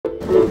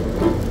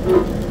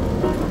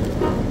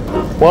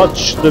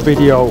Watch the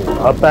video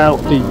about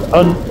the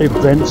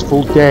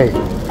uneventful day.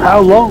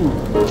 How long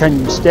can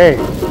you stay?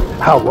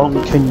 How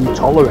long can you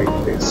tolerate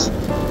this?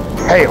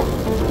 Hail,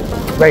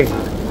 rain,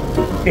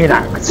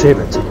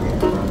 inactivity.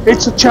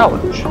 It's a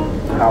challenge.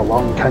 How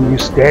long can you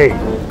stay?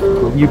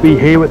 Will you be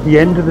here at the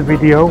end of the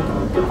video?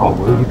 Or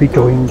will you be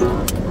going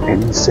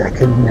any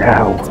second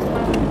now?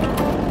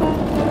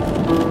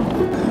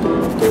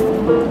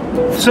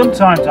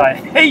 Sometimes I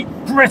hate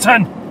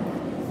Britain.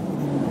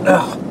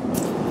 Ugh.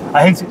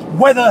 I hate its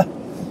weather,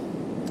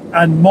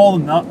 and more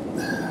than that,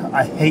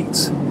 I hate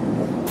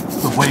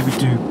the way we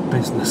do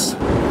business.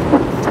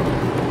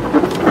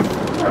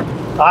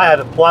 I had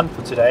a plan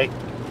for today,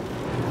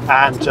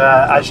 and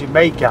as you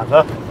may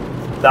gather,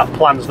 that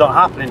plan's not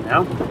happening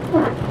now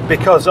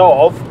because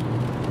of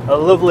a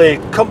lovely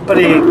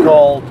company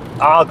called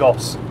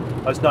Argos.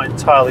 It's not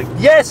entirely,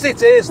 yes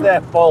it is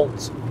their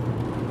fault,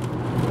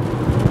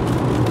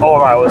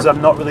 or ours, I'm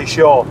not really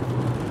sure.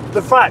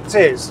 The fact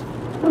is,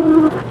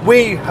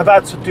 we have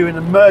had to do an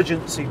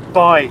emergency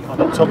buy on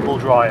a tumble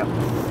dryer.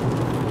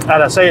 And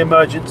I say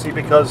emergency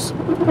because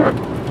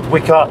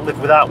we can't live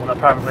without one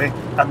apparently,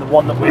 and the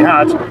one that we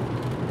had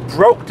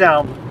broke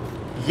down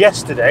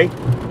yesterday.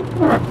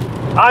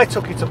 I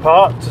took it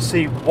apart to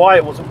see why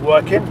it wasn't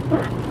working,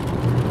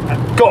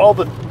 and got all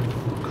the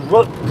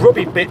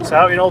grubby bits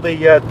out, all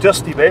the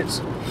dusty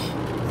bits,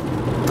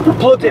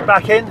 plugged it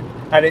back in,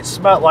 and it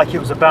smelled like it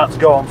was about to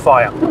go on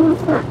fire.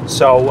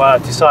 So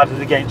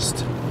decided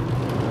against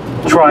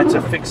trying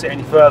to fix it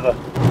any further.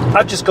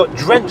 I've just got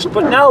drenched,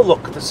 but now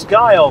look at the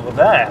sky over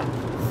there.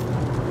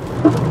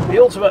 The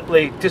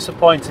ultimately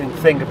disappointing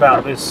thing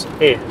about this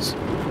is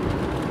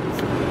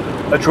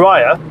a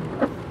dryer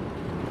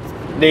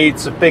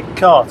needs a big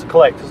car to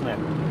collect, doesn't it?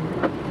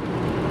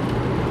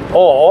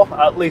 Or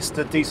at least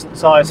a decent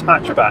sized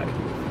hatchback.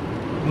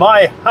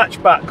 My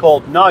hatchback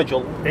called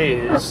Nigel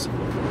is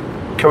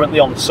currently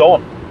on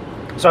sawn,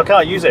 so I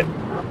can't use it,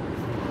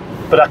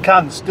 but I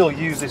can still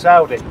use this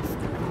Audi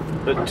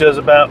that does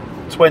about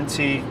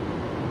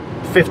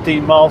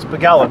 15 miles per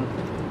gallon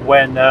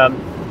when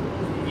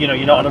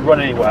you're not on a run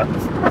anywhere.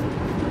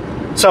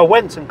 So I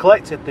went and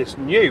collected this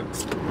new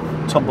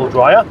tumble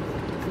dryer,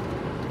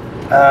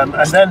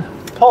 and then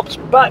popped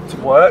back to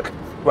work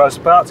where I was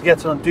about to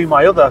get on and do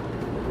my other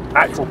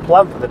actual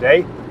plan for the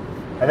day,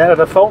 and then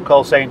had a phone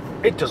call saying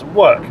it doesn't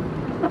work.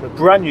 The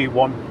brand new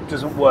one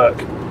doesn't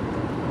work.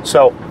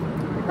 So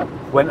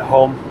went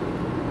home,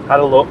 had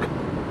a look.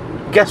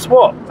 Guess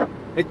what?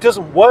 It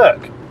doesn't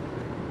work.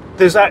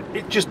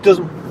 It just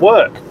doesn't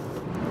work.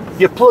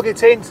 You plug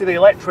it into the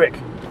electric,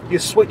 you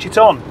switch it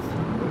on,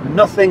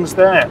 nothing's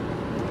there.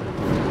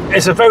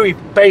 It's a very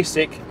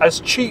basic, as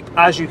cheap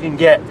as you can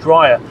get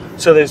dryer,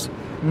 so there's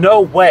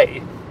no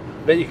way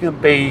that you can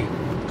be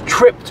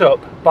tripped up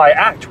by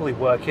actually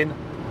working,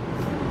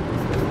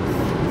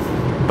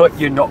 but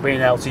you're not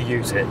being able to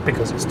use it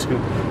because it's too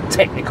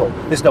technical.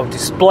 There's no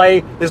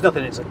display, there's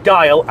nothing, it's a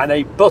dial and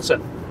a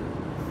button.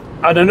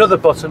 And another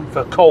button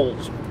for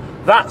coals.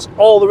 That's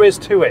all there is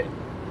to it.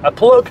 A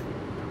plug,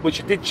 which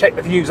I did check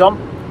the fuse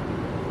on,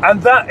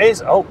 and that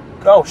is, oh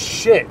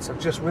shit, I've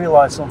just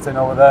realised something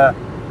over there.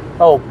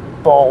 Oh,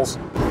 balls.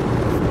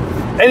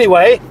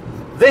 Anyway,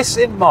 this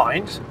in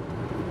mind,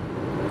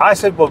 I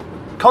said, well,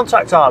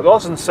 contact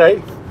Argos and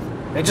say,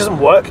 it doesn't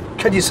work,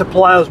 can you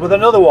supply us with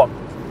another one?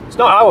 It's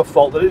not our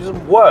fault that it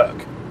doesn't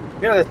work.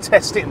 You're not going to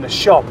test it in the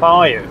shop,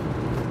 are you?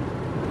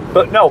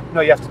 But no,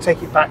 you have to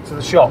take it back to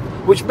the shop,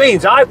 which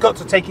means I've got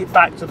to take it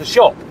back to the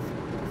shop.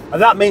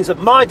 And that means that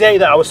my day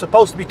that I was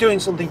supposed to be doing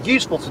something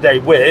useful today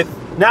with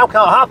now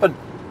can't happen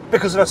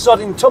because of a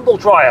sodding tumble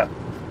dryer.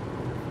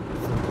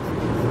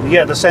 You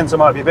get the sense I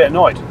might be a bit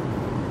annoyed.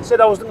 I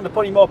said I wasn't going to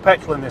put any more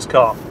petrol in this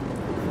car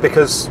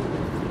because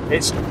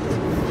it's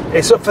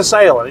up for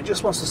sale and it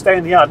just wants to stay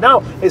in the yard.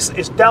 Now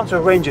it's down to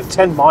a range of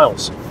 10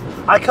 miles.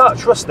 I can't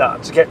trust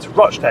that to get to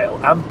Rochdale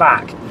and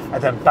back,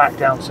 and then back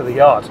down to the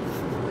yard.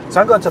 So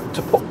I'm going to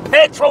put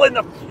petrol in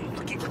the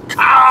freaking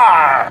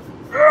car.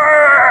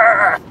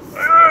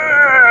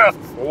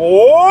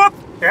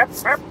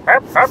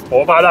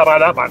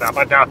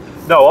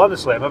 No,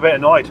 honestly, I'm a bit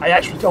annoyed. I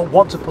actually don't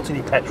want to put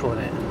any petrol in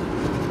it.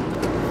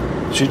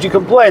 Should you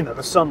complain that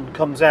the sun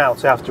comes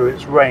out after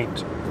it's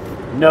rained?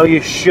 No, you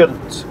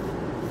shouldn't.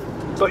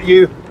 But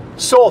you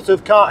sort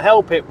of can't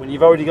help it when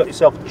you've already got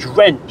yourself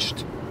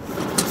drenched.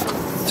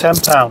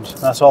 £10,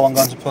 that's all I'm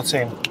going to put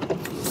in.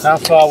 How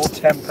far will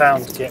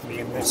 £10 get me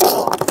in this?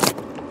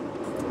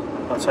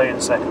 I'll tell you in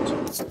a second.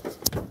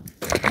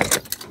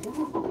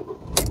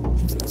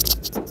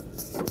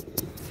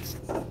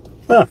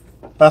 Ah,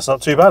 that's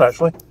not too bad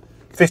actually.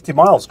 50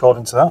 miles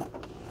according to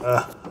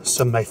that.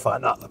 Some may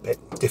find that a bit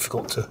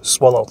difficult to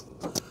swallow.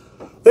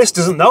 This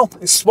doesn't know,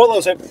 it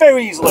swallows it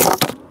very easily.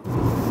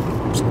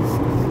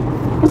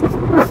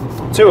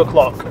 2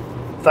 o'clock.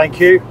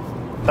 Thank you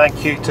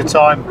to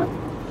time.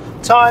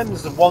 Time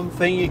is the one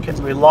thing you can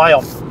rely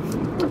on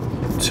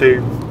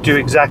to do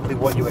exactly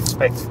what you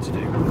expect it to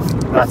do.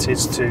 That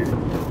is to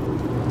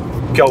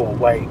go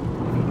away.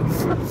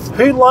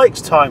 Who likes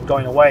time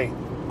going away?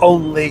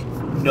 Only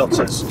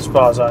nutters as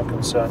far as I'm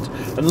concerned.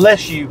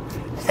 Unless you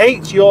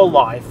hate your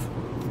life,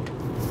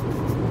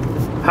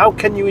 how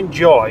can you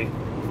enjoy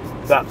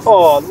that?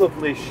 Oh,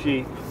 lovely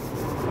sheep.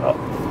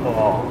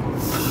 Oh.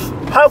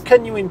 How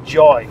can you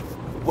enjoy?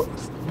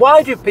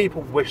 Why do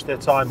people wish their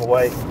time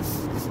away?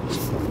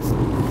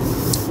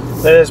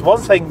 There's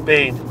one thing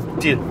being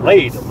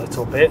delayed a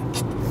little bit,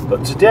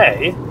 but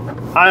today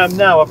I am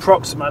now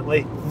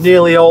approximately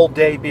nearly all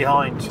day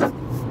behind.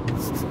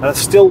 And I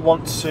still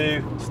want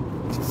to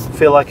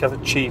feel like I've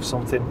achieved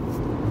something.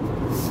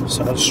 So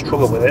I'm going to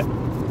struggle with it.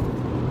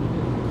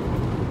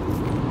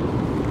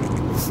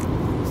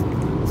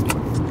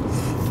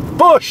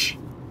 Bush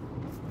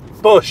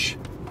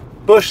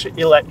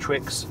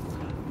Electrics.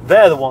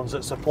 They're the ones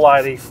that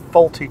supply the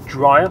faulty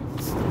dryer.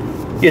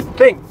 You'd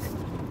think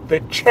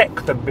they'd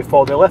check them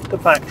before they left the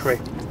factory.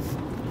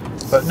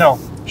 But no,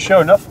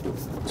 sure enough,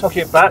 took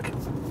it back.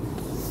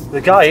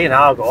 The guy in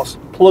Argos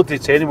plugged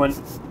it in and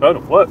went, "Oh, it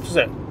doesn't work, does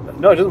it?"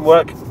 "No, it doesn't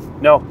work."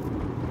 "No."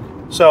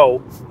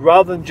 So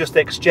rather than just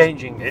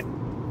exchanging it,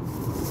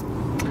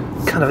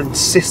 kind of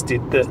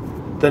insisted that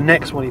the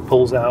next one he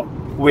pulls out,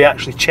 we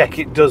actually check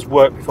it does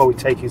work before we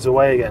take it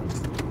away again.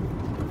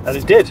 And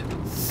it did.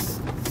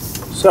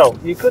 So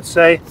you could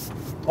say,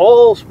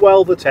 all's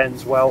well that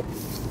ends well.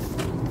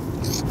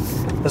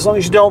 As long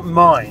as you don't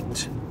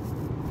mind.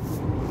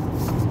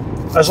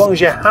 As long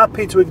as you're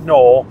happy to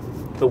ignore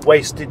the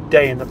wasted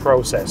day in the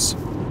process.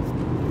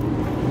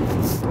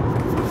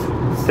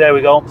 There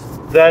we go.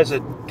 There's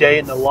a day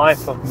in the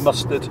life of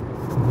mustard.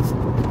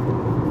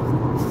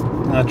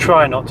 Now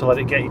try not to let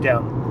it get you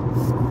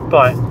down.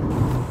 Bye.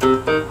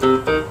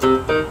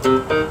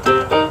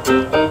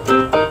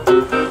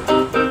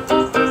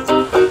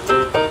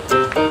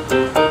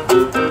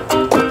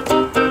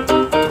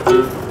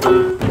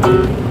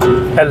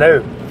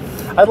 Hello.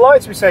 I'd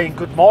like to be saying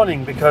good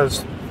morning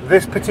because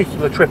this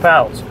particular trip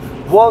out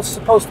was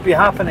supposed to be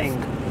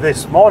happening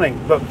this morning,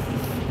 but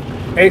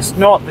it's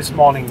not this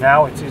morning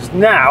now. It is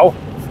now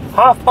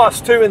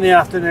 2:30 in the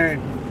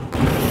afternoon.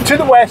 To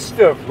the west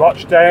of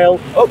Rochdale,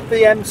 up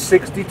the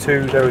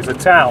M62, there is a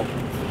town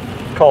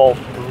called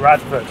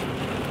Bradford.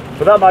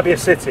 But that might be a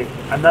city,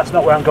 and that's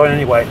not where I'm going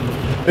anyway.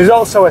 There's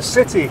also a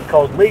city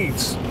called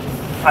Leeds,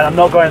 and I'm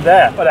not going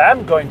there. But I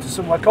am going to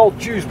somewhere called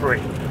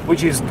Dewsbury,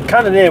 which is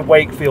kind of near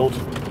Wakefield.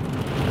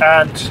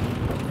 And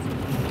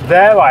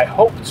there I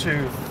hope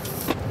to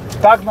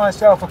bag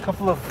myself a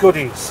couple of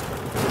goodies.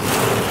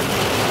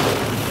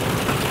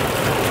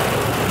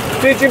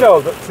 Did you know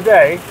that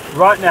today,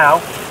 right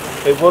now,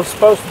 it was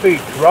supposed to be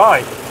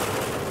dry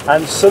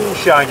and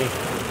sunshiny?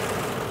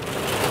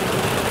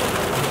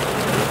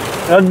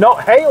 And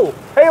not hail.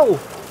 Hail!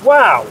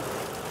 Wow!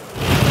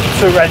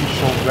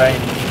 Torrential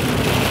rain.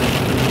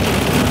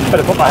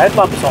 Better put my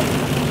headlamps on.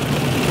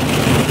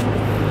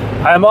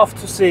 I am off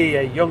to see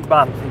a young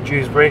man in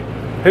Dewsbury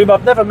whom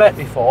I've never met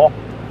before,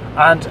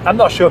 and I'm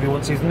not sure if he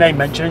wants his name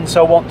mentioned,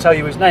 so I won't tell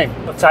you his name,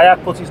 but I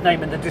have put his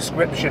name in the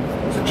description,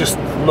 so just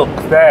look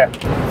there.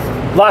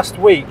 Last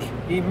week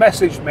he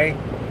messaged me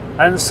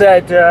and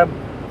said,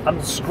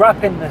 "I'm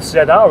scrapping this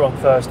ZR on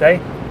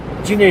Thursday,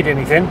 do you need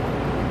anything?"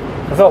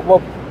 I thought,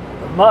 well,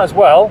 might as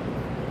well,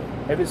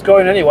 if it's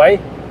going anyway.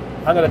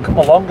 I'm going to come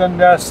along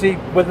and see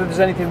whether there's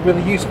anything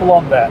really useful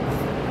on there.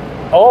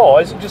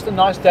 Or is it just a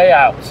nice day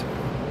out?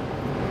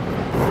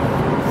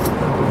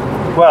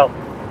 Well,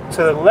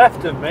 to the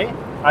left of me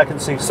I can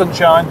see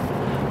sunshine,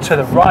 to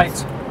the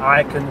right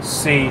I can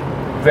see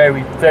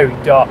very, very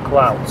dark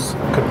clouds.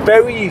 Could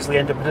very easily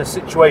end up in a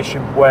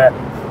situation where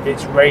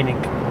it's raining.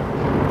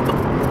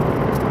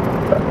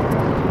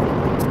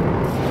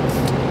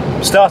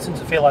 I'm starting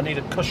to feel I need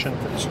a cushion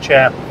for this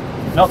chair.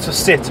 Not to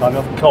sit on,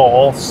 of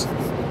course.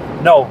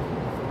 No,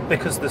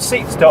 because the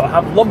seats don't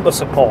have lumbar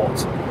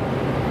support.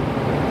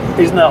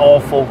 Isn't that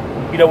awful?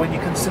 You know, when you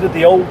consider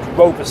the old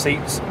Rover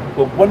seats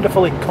were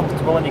wonderfully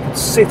comfortable and you could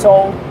sit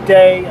all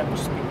day and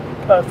just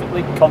be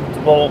perfectly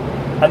comfortable,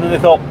 and then they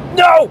thought,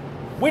 no,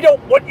 we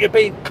don't want you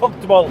being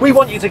comfortable. We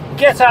want you to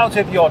get out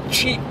of your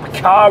cheap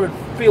car and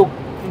feel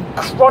in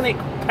chronic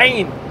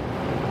pain.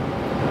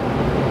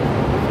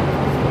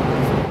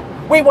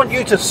 We want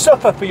you to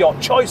suffer for your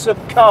choice of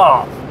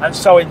car. And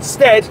so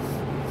instead,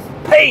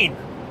 pain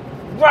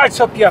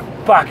right up your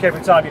back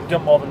every time you've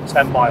done more than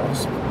 10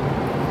 miles.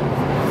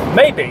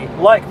 Maybe,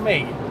 like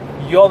me,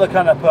 you're the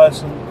kind of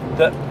person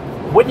that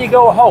when you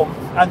go home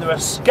and there are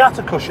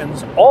scatter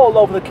cushions all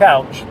over the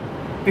couch,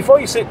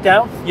 before you sit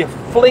down, you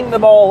fling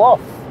them all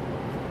off.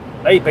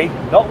 Maybe,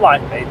 not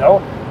like me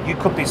though. You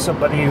could be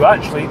somebody who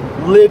actually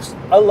lives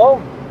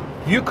alone.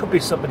 You could be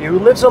somebody who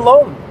lives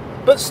alone,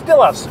 but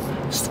still has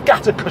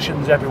scatter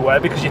cushions everywhere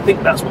because you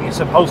think that's what you're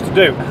supposed to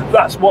do.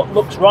 That's what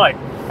looks right.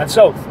 And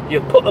so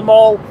you put them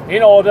all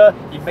in order,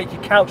 you make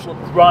your couch look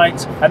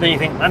right, and then you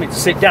think, I need to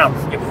sit down.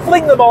 You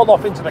fling them all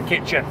off into the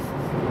kitchen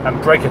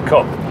and break a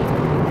cup.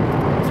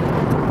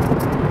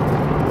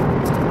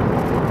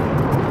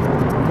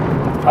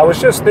 I was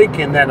just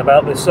thinking then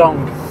about this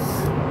song,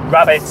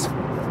 Rabbit,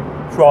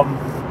 from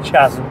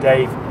Chaz and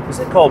Dave. Is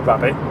it called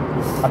Rabbit?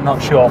 I'm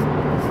not sure.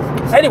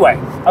 Anyway,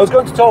 I was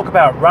going to talk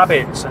about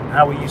rabbits and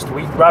how we used to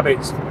eat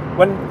rabbits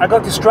when I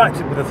got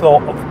distracted with the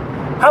thought of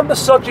how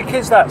misogynic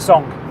is that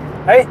song?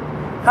 Eh?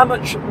 How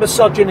much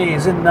misogyny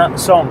is in that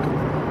song?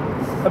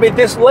 I mean,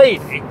 this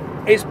lady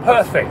is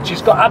perfect.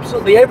 She's got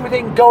absolutely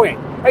everything going,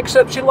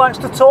 except she likes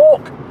to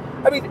talk.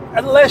 I mean,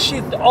 unless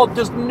she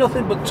does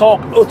nothing but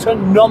talk utter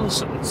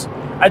nonsense,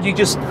 and you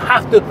just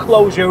have to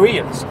close your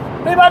ears.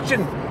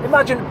 Imagine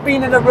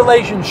being in a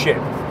relationship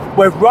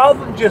where rather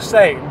than just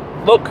saying,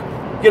 look,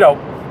 you know,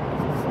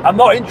 I'm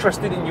not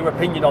interested in your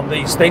opinion on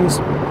these things,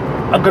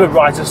 I'm going to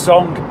write a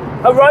song.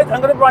 I'm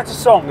going to write a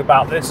song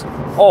about this.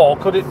 Or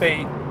could it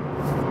be,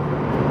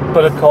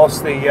 but of course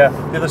the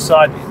other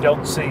side that you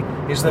don't see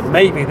is that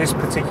maybe this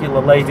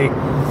particular lady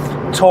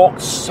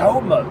talked so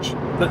much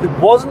that there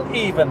wasn't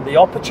even the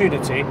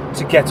opportunity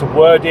to get a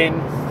word in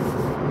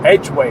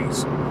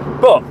edgeways.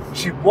 But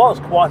she was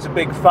quite a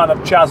big fan of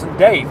Chaz and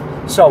Dave,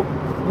 so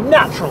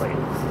naturally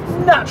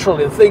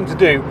the thing to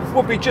do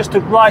would be just to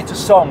write a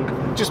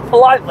song, just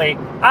politely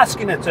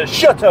asking her to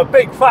shut her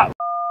big fat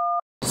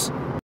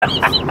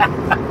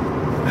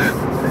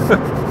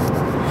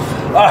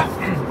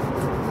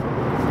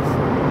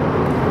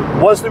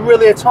Was there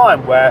really a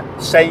time where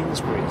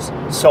Sainsbury's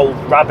sold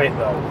rabbit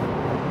though?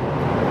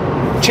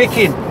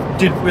 Chicken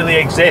didn't really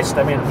exist.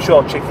 I mean, I'm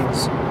sure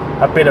chickens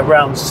have been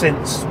around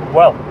since,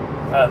 well,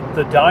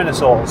 the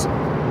dinosaurs,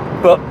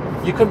 but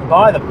you couldn't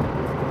buy them.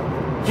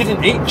 You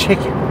didn't eat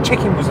chicken.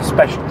 Chicken was a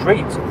special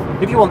treat.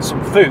 If you want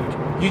some food,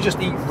 you just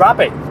eat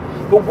rabbit.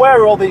 But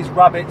where are all these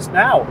rabbits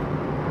now?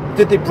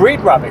 Did they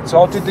breed rabbits,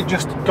 or did they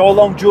just go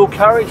along dual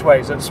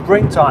carriageways at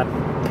springtime,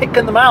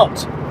 picking them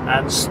out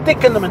and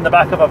sticking them in the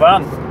back of a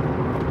van?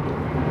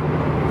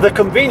 They're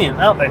convenient,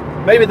 aren't they?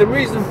 Maybe the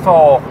reason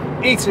for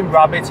eating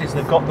rabbits is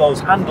they've got those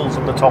handles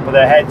on the top of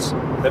their heads.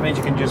 That means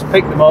you can just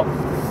pick them up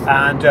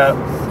and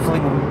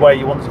fling them where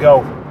you want to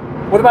go.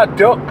 What about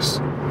ducks?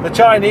 The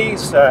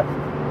Chinese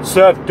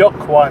serve duck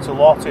quite a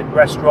lot in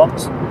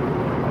restaurants,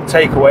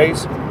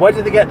 takeaways. Where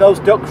did they get those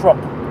duck from?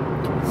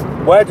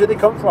 Where do they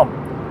come from?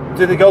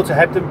 Do they go to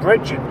Hebden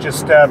Bridge and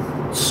just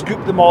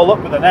scoop them all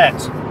up with a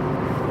net?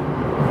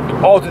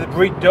 Or do they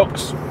breed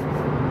ducks?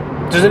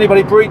 Does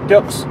anybody breed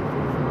ducks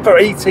for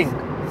eating?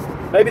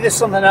 Maybe there's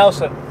something else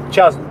that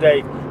Chaz and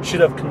Dave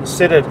should have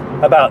considered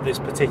about this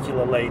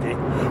particular lady.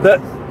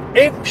 That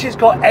if she's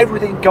got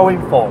everything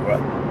going for her,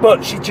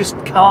 but she just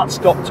can't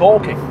stop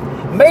talking,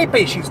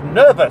 maybe she's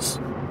nervous.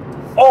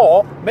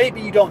 Or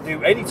maybe you don't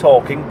do any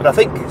talking, but I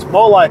think it's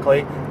more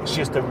likely it's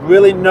just a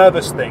really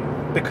nervous thing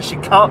because she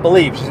can't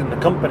believe she's in the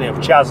company of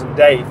Chaz and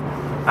Dave,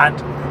 and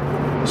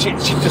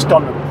she's just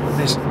on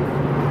this.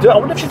 I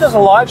wonder if she does a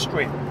live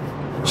stream.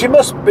 She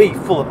must be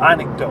full of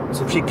anecdotes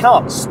if she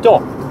can't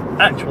stop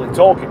actually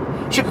talking.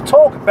 She could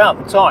talk about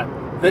the time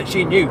that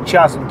she knew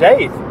Chaz and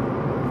Dave,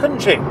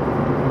 couldn't she?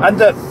 And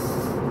that,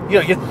 you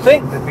know, you'd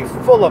think they'd be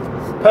full of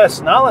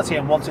personality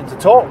and wanting to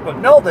talk, but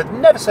no, they'd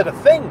never said a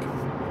thing.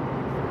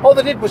 All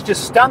they did was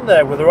just stand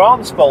there with their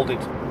arms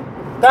folded.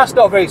 That's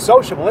not very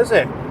sociable, is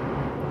it?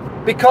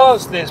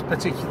 Because this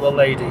particular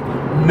lady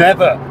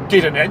never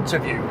did an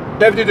interview,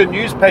 never did a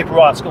newspaper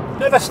article,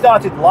 never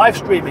started live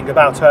streaming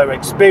about her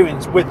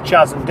experience with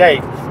Chaz and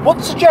Dave,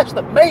 would suggest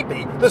that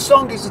maybe the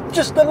song is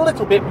just a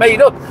little bit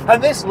made up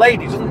and this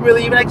lady doesn't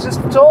really even exist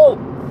at all.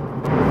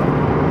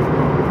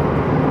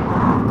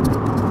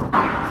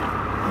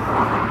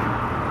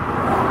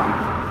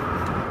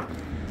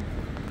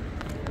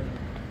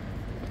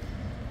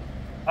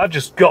 I've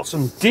just got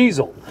some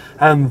diesel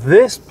and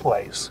this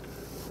place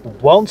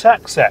won't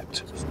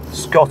accept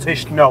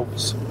Scottish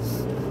notes.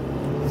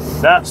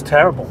 That's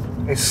terrible.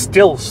 It's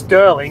still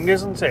sterling,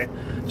 isn't it?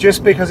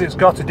 Just because it's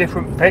got a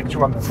different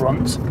picture on the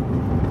front.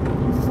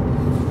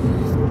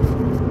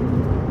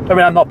 I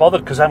mean, I'm not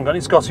bothered because I haven't got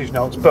any Scottish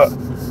notes, but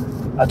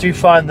I do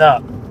find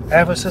that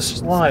ever so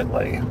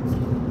slightly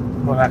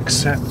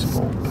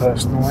unacceptable,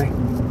 personally.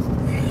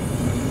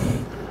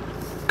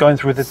 Going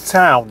through the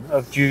town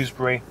of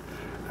Dewsbury,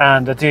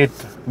 and I did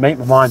make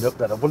my mind up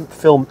that I wouldn't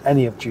film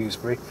any of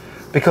Dewsbury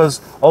because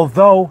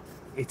although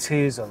it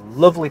is a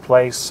lovely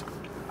place,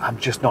 I'm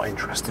just not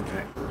interested in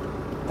it.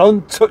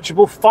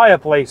 Untouchable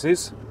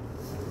fireplaces.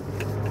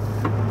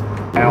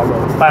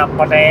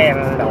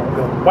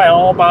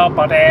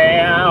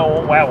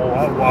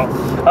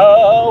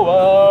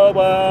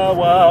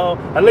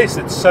 At least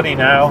it's sunny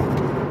now.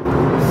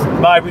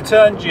 My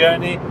return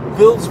journey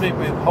fills me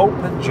with hope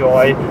and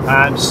joy.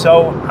 I'm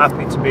so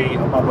happy to be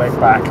on my way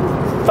back.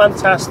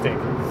 Fantastic,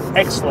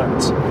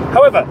 excellent.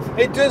 However,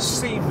 it does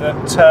seem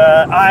that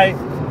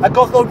I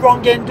got the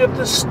wrong end of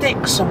the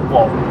stick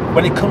somewhat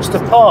when it comes to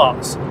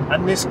parts.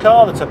 And this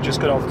car that I've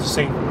just gone over to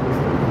see,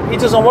 he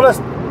doesn't want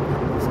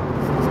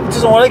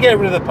to get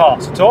rid of the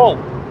parts at all.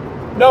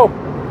 No.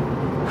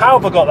 How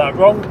have I got that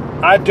wrong?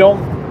 I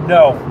don't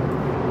know.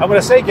 And when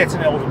I say getting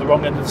hold of the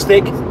wrong end of the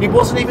stick, he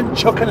wasn't even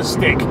chucking a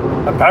stick,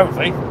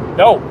 apparently.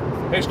 No,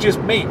 it's just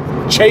me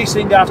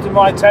chasing after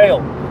my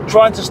tail,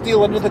 trying to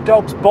steal another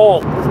dog's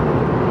ball.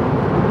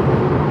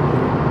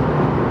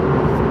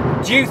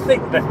 Do you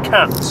think that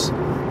cats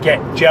get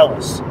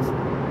jealous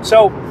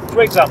So,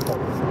 for example,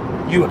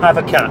 you have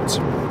a cat.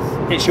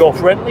 It's your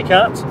friendly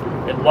cat.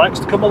 It likes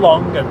to come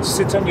along and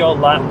sit on your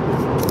lap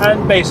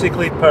and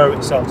basically purr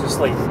itself to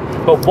sleep.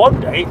 But one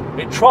day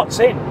it trots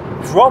in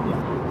from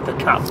the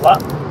cat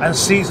lap and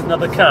sees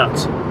another cat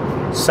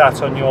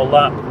sat on your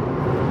lap.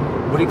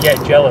 Would it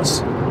get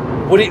jealous?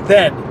 Would it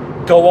then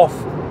go off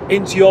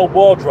into your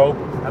wardrobe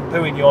and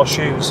poo in your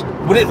shoes?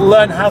 Would it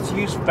learn how to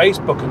use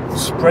Facebook and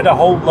spread a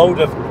whole load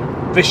of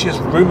vicious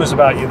rumours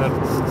about you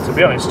that, to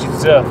be honest, you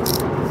deserve?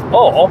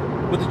 Or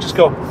would it just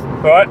go,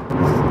 alright,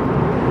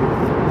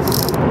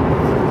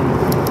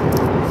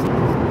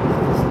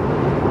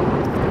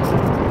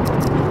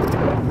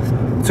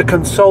 to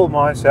console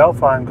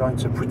myself, I'm going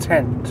to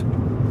pretend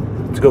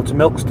to go to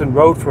Milkston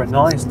Road for a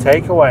nice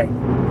takeaway.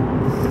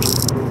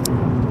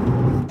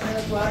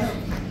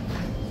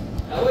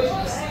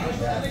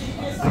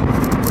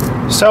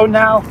 So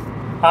now,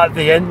 at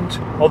the end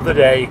of the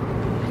day,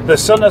 the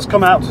sun has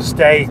come out to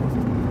stay,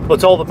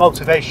 but all the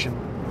motivation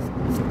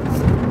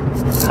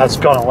has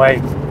gone away.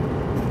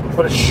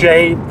 What a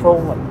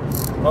shameful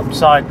and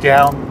upside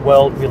down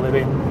world we live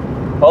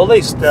in. Well, at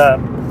least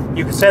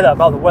you could say that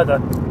about the weather,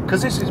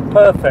 because this is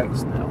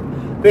perfect now.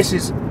 This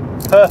is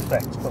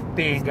perfect for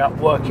being at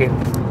work in.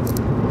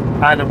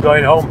 And I'm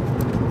going home.